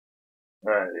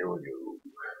Alright, here we go.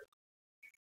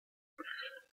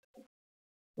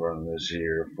 Running this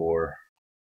here for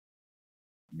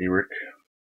Derek,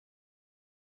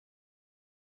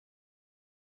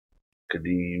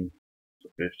 Kadeem,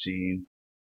 15,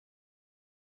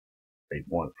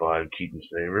 8.5, Keaton's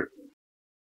favorite.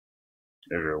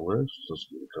 There's our list. Let's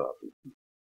get a copy.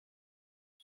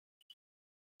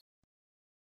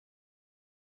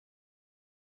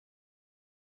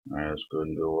 Alright, let's go ahead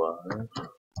and go live.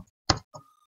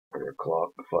 Our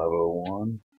clock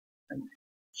 5:01 and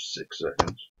 6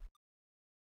 seconds.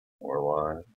 We're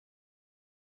live.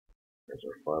 There's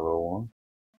our 5:01.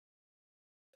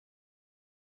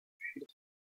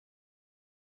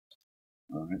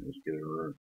 Alright, let's get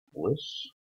our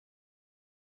list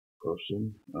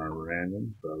posted on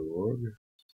random.org.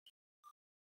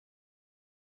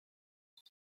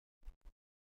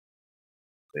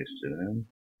 Paste it in.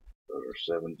 Those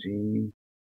are 17.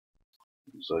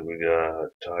 Looks like we got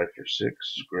tied for 6.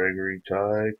 Gregory,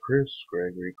 Ty, Chris,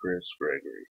 Gregory, Chris,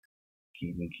 Gregory.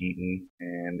 Keaton,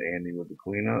 and Andy with the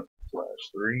cleanup.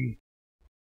 Last 3.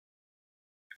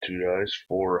 2 dice,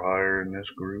 4 or higher in this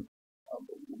group, I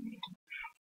believe.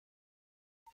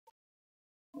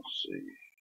 Let's see.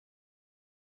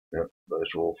 Yep,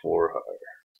 dice roll 4 or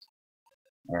higher.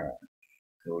 Alright,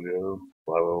 here we go.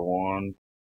 5:01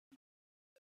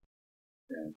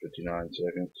 and 59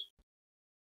 seconds.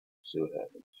 See what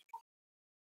happens.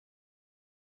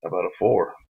 How about a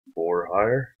 4? 4 or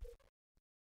higher?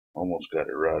 Almost got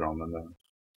it right on the nose.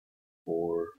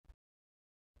 4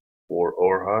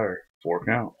 or higher. 4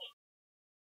 counts.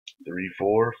 3,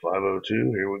 4,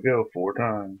 5:02. Here we go. 4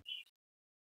 times.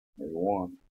 There's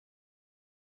 1.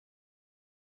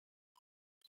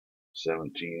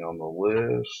 17 on the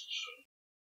list.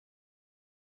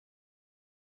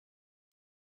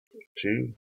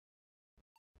 2.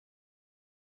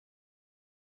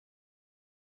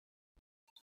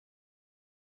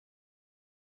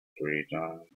 3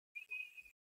 times.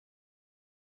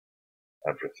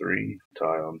 After 3, tie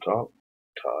on top,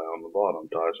 tie on the bottom,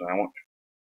 tie sandwich.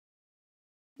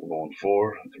 We're going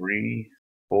 4, 3,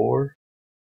 4,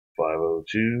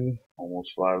 5:02,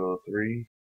 almost 5:03.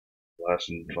 Last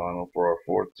and final for our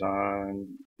 4th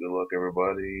time. Good luck,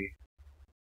 everybody.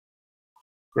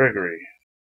 Gregory,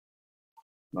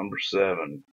 number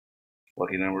 7,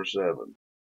 lucky number 7.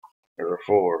 There are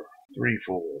 4, 3,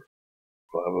 4,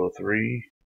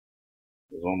 5:03.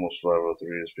 It's almost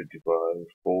 5:03. Is 55,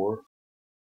 4.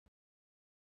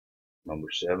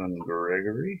 Number 7,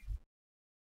 Gregory.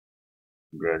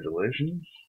 Congratulations.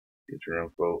 Get your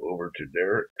info over to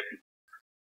Derek.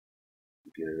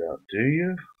 Get it out to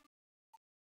you.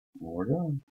 And we're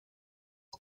done.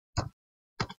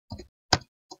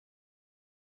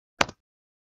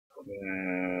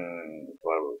 And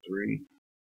 5:03.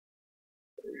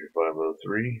 There's your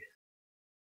 5:03.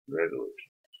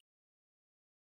 Congratulations.